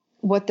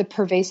 what the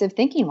pervasive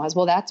thinking was.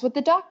 Well, that's what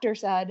the doctor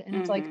said. And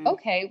it's like,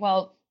 okay,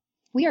 well,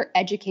 we are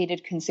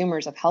educated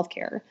consumers of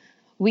healthcare.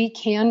 We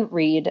can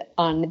read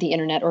on the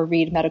internet or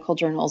read medical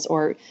journals,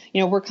 or,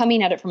 we're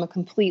coming at it from a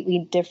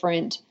completely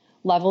different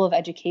level of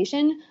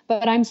education.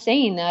 But I'm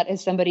saying that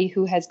as somebody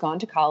who has gone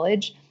to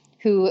college,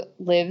 who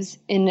lives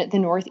in the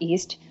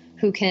Northeast,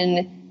 who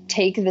can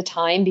take the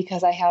time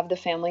because I have the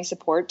family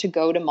support to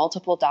go to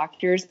multiple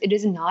doctors. It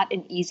is not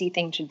an easy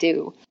thing to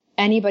do.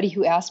 Anybody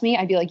who asked me,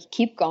 I'd be like,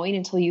 keep going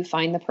until you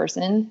find the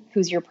person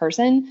who's your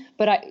person.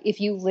 But if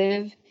you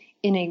live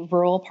in a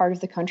rural part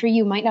of the country,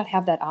 you might not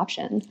have that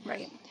option.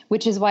 Right.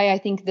 Which is why I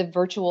think the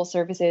virtual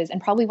services,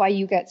 and probably why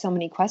you get so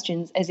many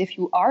questions as if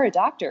you are a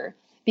doctor,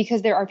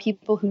 because there are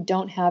people who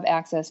don't have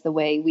access the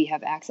way we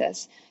have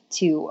access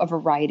to a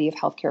variety of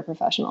healthcare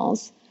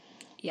professionals.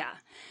 Yeah.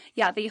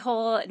 Yeah. The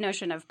whole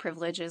notion of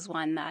privilege is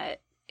one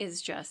that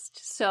is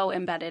just so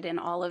embedded in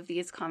all of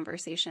these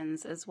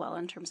conversations as well,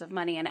 in terms of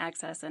money and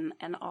access and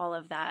all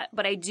of that.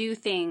 But I do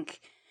think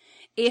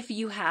if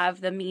you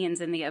have the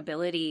means and the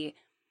ability,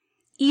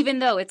 even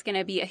though it's going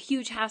to be a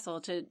huge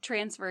hassle to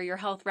transfer your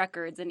health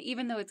records, and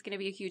even though it's going to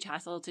be a huge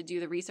hassle to do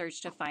the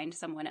research to find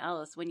someone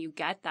else, when you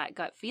get that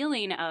gut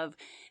feeling of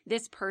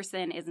this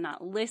person is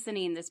not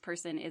listening, this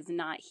person is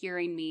not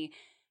hearing me,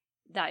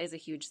 that is a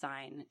huge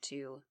sign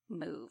to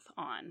move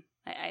on,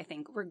 I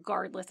think,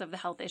 regardless of the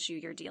health issue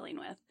you're dealing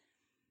with.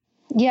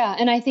 Yeah.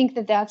 And I think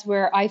that that's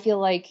where I feel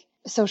like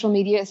social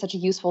media is such a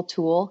useful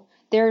tool.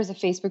 There is a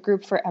Facebook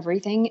group for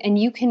everything, and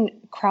you can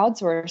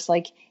crowdsource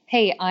like,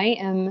 hey, I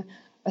am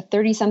a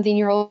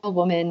 30-something-year-old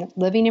woman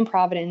living in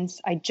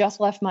Providence. I just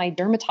left my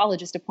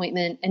dermatologist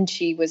appointment and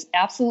she was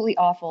absolutely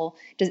awful.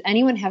 Does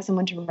anyone have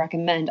someone to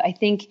recommend? I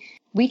think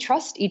we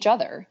trust each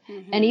other.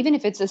 Mm-hmm. And even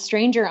if it's a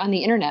stranger on the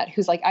internet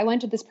who's like, I went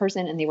to this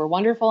person and they were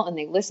wonderful and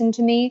they listened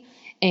to me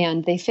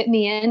and they fit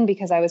me in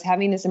because I was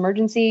having this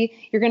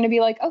emergency, you're going to be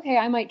like, okay,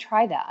 I might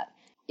try that.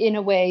 In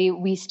a way,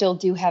 we still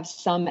do have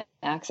some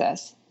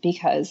access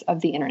because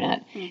of the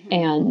internet. Mm-hmm.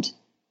 And,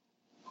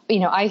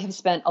 I have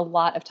spent a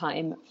lot of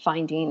time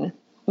finding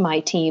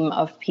my team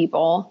of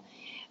people,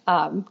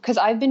 because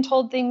I've been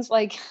told things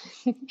like,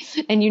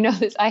 and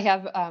this, I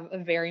have a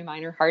very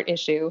minor heart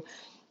issue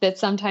that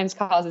sometimes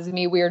causes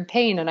me weird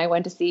pain. And I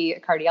went to see a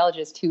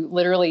cardiologist who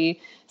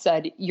literally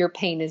said, your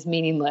pain is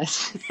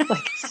meaningless.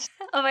 Like,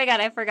 oh my God,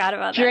 I forgot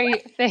about that.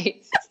 Straight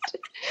faced.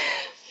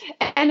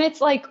 And it's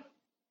like,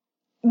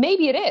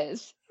 maybe it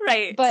is.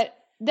 Right. But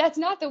that's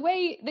not the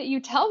way that you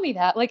tell me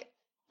that. Like,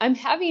 I'm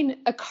having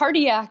a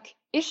cardiac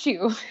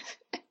issue.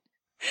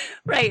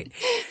 Right.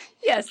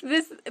 Yes,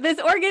 this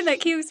organ that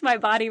keeps my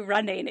body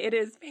running, it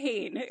is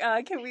pain.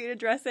 Can we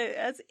address it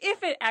as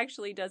if it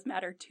actually does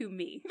matter to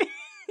me?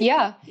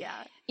 Yeah. Yeah.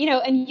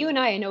 And you and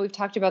I know we've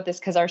talked about this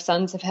because our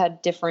sons have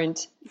had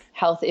different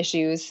health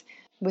issues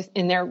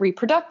within their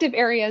reproductive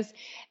areas,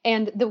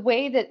 and the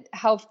way that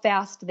how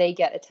fast they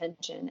get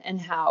attention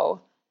and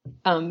how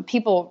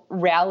people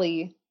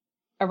rally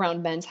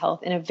around men's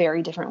health in a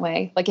very different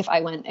way. Like if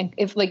I went and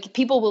if like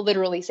people will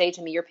literally say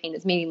to me, your pain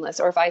is meaningless.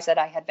 Or if I said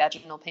I had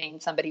vaginal pain,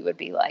 somebody would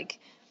be like,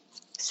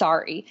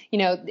 sorry.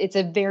 It's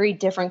a very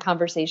different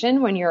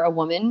conversation when you're a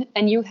woman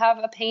and you have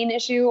a pain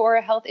issue or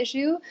a health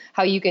issue,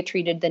 how you get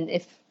treated than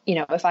if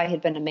I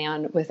had been a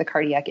man with a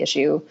cardiac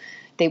issue,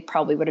 they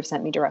probably would have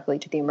sent me directly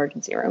to the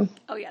emergency room.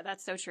 Oh yeah,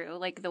 that's so true.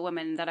 Like the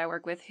woman that I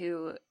work with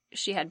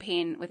she had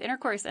pain with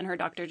intercourse and her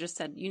doctor just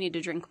said, you need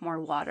to drink more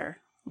water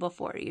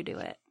before you do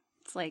it.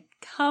 It's like,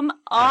 come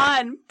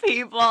on,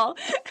 people.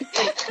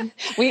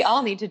 We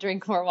all need to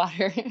drink more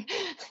water.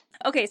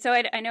 Okay, so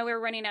I know we're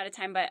running out of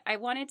time, but I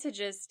wanted to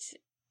just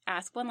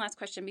ask one last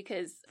question,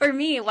 because for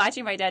me,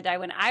 watching my dad die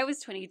when I was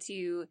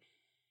 22,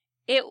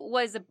 it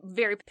was a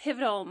very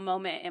pivotal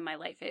moment in my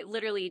life. It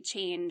literally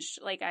changed,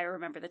 like I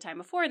remember the time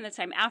before and the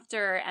time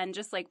after, and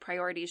just like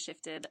priorities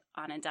shifted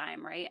on a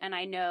dime, right? And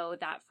I know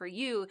that for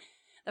you,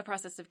 the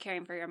process of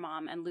caring for your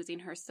mom and losing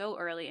her so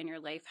early in your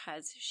life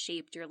has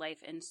shaped your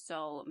life in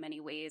so many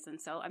ways. And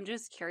so I'm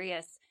just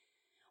curious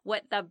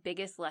what the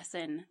biggest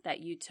lesson that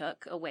you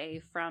took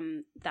away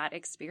from that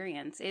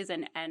experience is,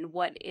 and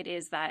what it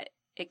is that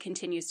it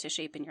continues to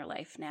shape in your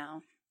life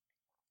now.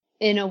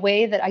 In a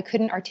way that I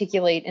couldn't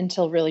articulate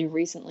until really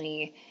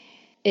recently,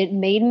 it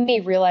made me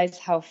realize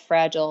how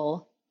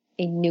fragile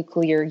a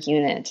nuclear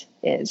unit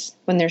is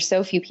when there's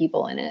so few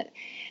people in it.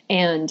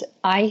 And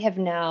I have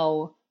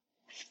now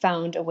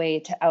found a way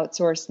to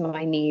outsource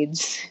my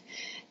needs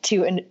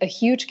to a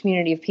huge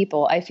community of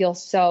people. I feel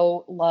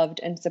so loved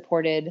and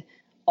supported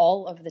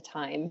all of the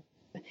time.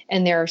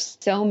 And there are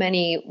so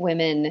many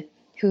women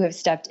who have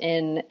stepped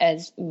in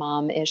as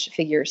mom-ish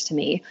figures to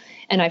me.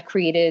 And I've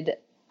created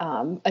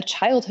a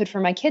childhood for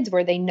my kids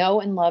where they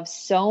know and love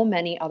so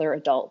many other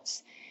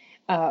adults.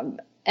 And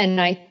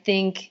I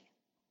think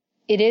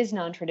it is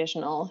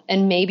non-traditional,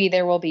 and maybe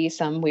there will be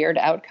some weird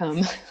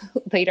outcome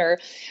later,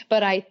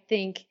 but I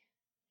think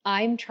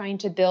I'm trying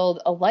to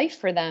build a life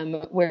for them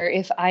where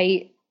if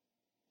I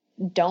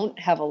don't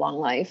have a long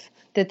life,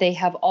 that they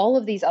have all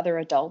of these other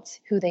adults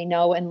who they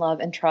know and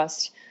love and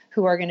trust,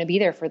 who are going to be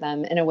there for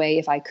them in a way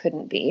if I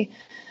couldn't be.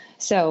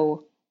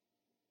 So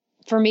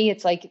for me,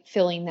 it's like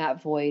filling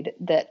that void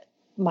that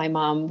my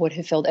mom would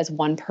have filled as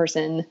one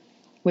person,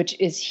 which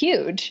is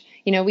huge.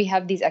 We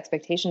have these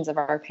expectations of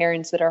our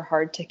parents that are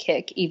hard to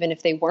kick, even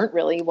if they weren't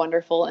really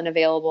wonderful and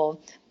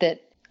available,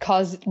 that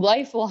cause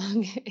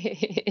lifelong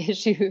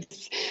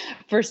issues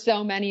for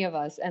so many of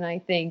us. And I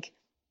think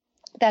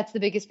that's the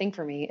biggest thing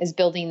for me, is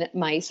building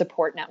my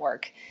support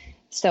network.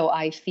 So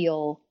I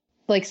feel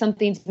like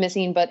something's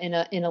missing, but in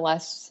a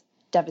less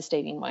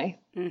devastating way.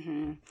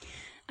 Mm-hmm.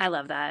 I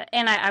love that.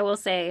 And I will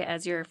say,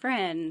 as your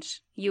friend,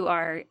 you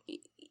are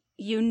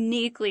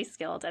uniquely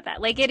skilled at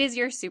that. Like, it is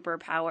your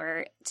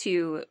superpower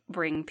to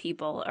bring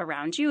people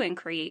around you and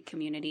create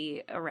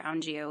community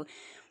around you.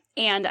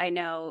 And I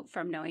know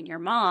from knowing your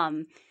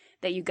mom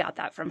that you got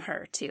that from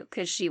her too,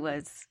 because she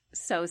was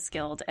so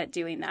skilled at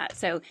doing that.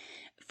 So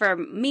for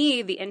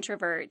me, the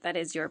introvert that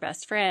is your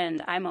best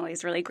friend, I'm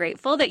always really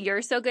grateful that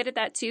you're so good at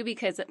that too,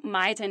 because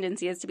my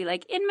tendency is to be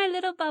like in my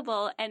little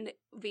bubble. And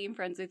being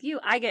friends with you,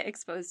 I get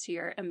exposed to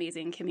your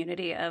amazing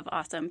community of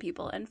awesome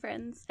people and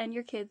friends and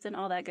your kids and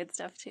all that good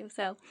stuff too.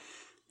 So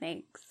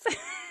thanks.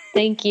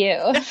 Thank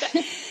you.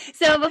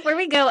 So before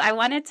we go, I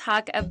want to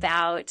talk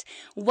about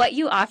what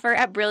you offer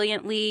at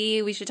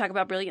Brilliantly. We should talk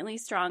about Brilliantly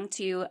Strong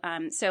too.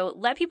 So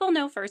let people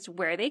know first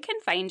where they can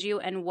find you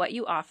and what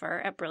you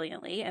offer at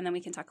Brilliantly, and then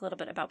we can talk a little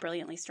bit about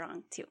Brilliantly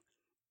Strong too.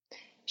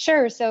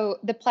 Sure. So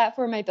the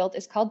platform I built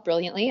is called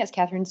Brilliantly. As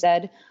Catherine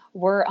said,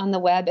 we're on the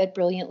web at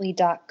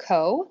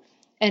brilliantly.co.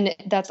 And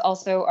that's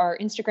also our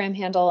Instagram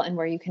handle, and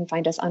where you can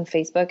find us on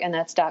Facebook, and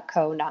that's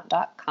 .co, not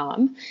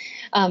 .com.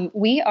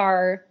 We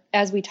are,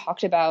 as we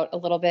talked about a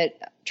little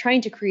bit, trying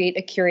to create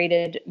a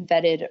curated,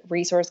 vetted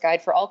resource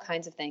guide for all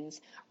kinds of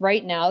things.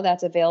 Right now,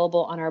 that's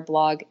available on our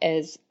blog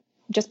as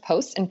just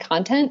posts and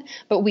content,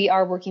 but we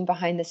are working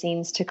behind the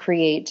scenes to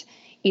create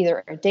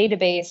either a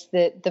database.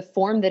 The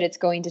form that it's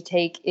going to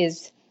take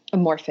is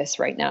amorphous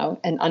right now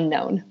and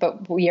unknown,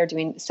 but we are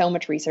doing so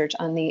much research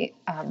on the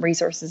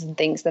resources and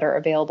things that are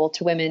available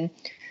to women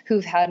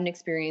who've had an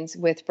experience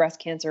with breast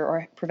cancer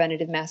or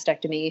preventative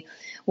mastectomy.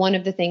 One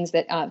of the things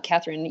that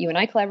Catherine, you and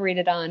I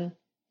collaborated on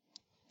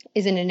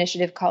is an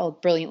initiative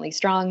called Brilliantly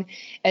Strong.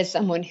 As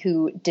someone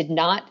who did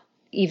not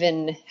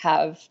even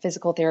have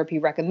physical therapy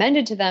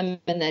recommended to them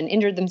and then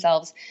injured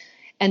themselves,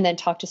 and then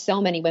talked to so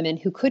many women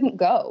who couldn't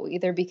go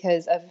either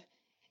because of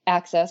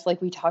access,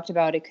 like we talked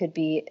about, it could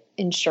be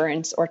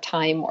insurance or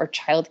time or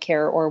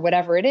childcare or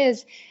whatever it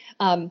is,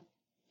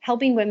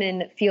 helping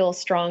women feel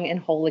strong and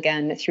whole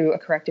again through a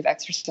corrective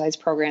exercise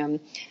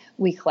program.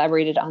 We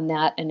collaborated on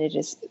that, and it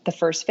is the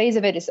first phase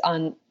of it is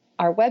on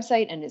our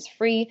website and is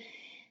free.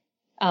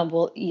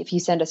 If you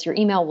send us your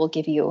email, we'll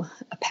give you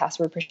a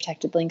password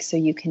protected link so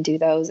you can do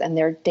those. And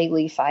they're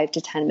daily 5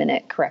 to 10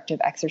 minute corrective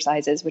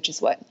exercises, which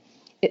is what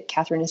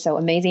Catherine is so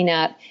amazing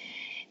at.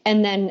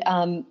 And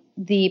then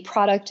the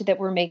product that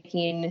we're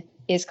making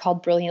is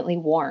called Brilliantly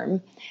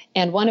Warm.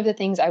 And one of the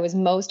things I was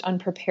most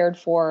unprepared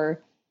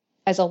for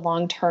as a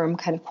long-term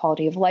kind of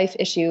quality of life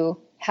issue,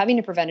 having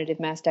a preventative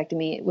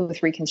mastectomy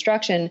with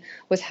reconstruction,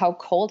 was how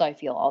cold I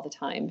feel all the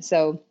time.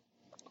 So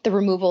the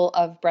removal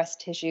of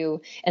breast tissue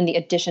and the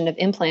addition of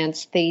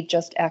implants, they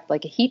just act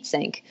like a heat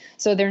sink.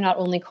 So they're not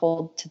only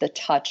cold to the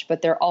touch,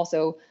 but they're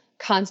also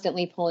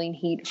constantly pulling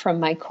heat from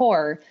my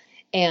core,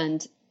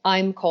 and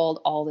I'm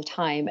cold all the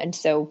time. And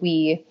so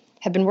we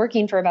have been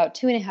working for about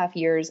 2.5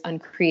 years on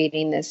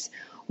creating this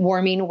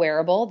warming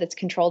wearable that's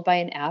controlled by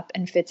an app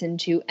and fits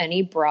into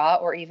any bra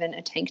or even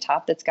a tank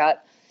top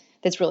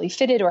that's really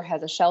fitted or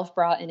has a shelf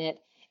bra in it.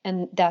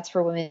 And that's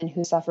for women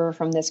who suffer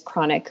from this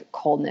chronic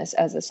coldness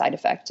as a side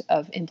effect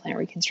of implant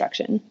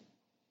reconstruction.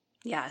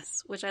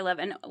 Yes, which I love.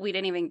 And we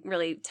didn't even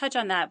really touch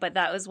on that, but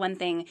that was one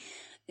thing,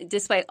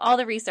 despite all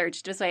the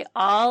research, despite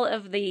all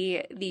of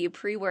the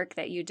pre-work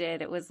that you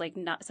did, it was like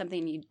not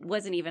something you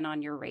wasn't even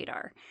on your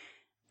radar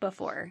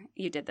before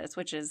you did this,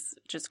 which is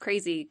just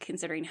crazy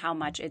considering how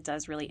much it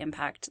does really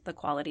impact the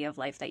quality of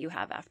life that you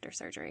have after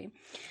surgery.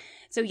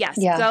 So yes,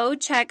 Go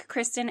check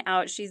Kristen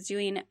out. She's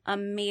doing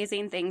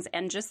amazing things.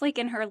 And just like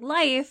in her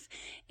life,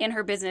 in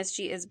her business,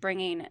 she is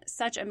bringing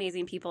such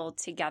amazing people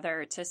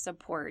together to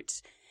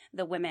support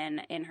the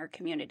women in her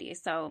community.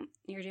 So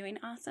you're doing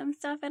awesome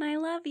stuff, and I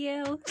love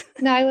you.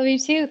 No, I love you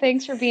too.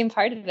 Thanks for being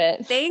part of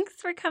it. Thanks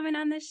for coming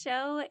on the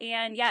show.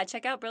 And yeah,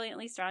 check out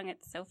Brilliantly Strong.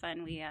 It's so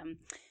fun. We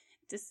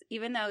just,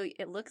 even though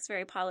it looks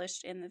very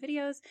polished in the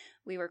videos,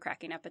 we were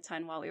cracking up a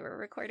ton while we were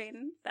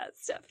recording that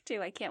stuff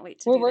too. I can't wait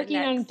to We're working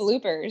on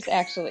bloopers,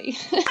 actually.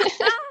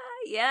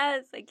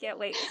 Yes, I can't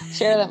wait.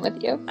 Share them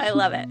with you. I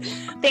love it.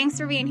 Thanks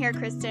for being here,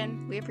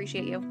 Kristen. We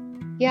appreciate you.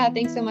 Yeah,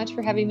 thanks so much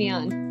for having me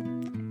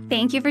on.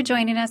 Thank you for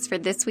joining us for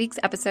this week's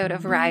episode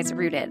of Rise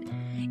Rooted.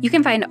 You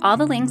can find all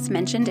the links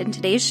mentioned in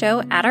today's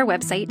show at our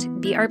website,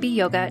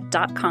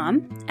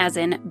 brbyoga.com, as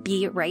in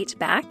be right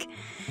back.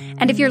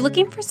 And if you're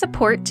looking for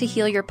support to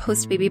heal your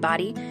post-baby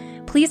body,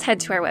 please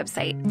head to our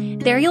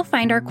website. There you'll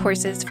find our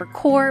courses for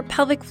core,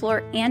 pelvic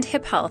floor, and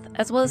hip health,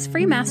 as well as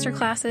free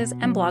masterclasses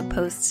and blog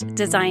posts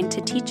designed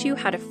to teach you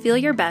how to feel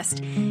your best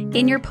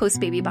in your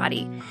post-baby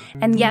body.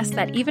 And yes,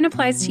 that even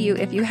applies to you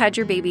if you had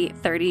your baby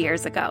 30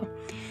 years ago.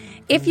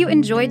 If you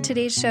enjoyed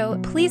today's show,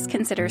 please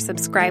consider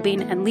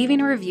subscribing and leaving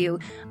a review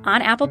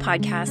on Apple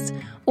Podcasts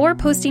or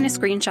posting a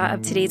screenshot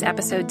of today's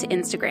episode to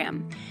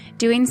Instagram.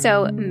 Doing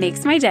so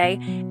makes my day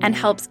and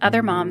helps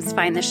other moms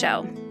find the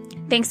show.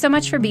 Thanks so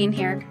much for being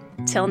here.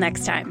 Till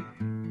next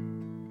time.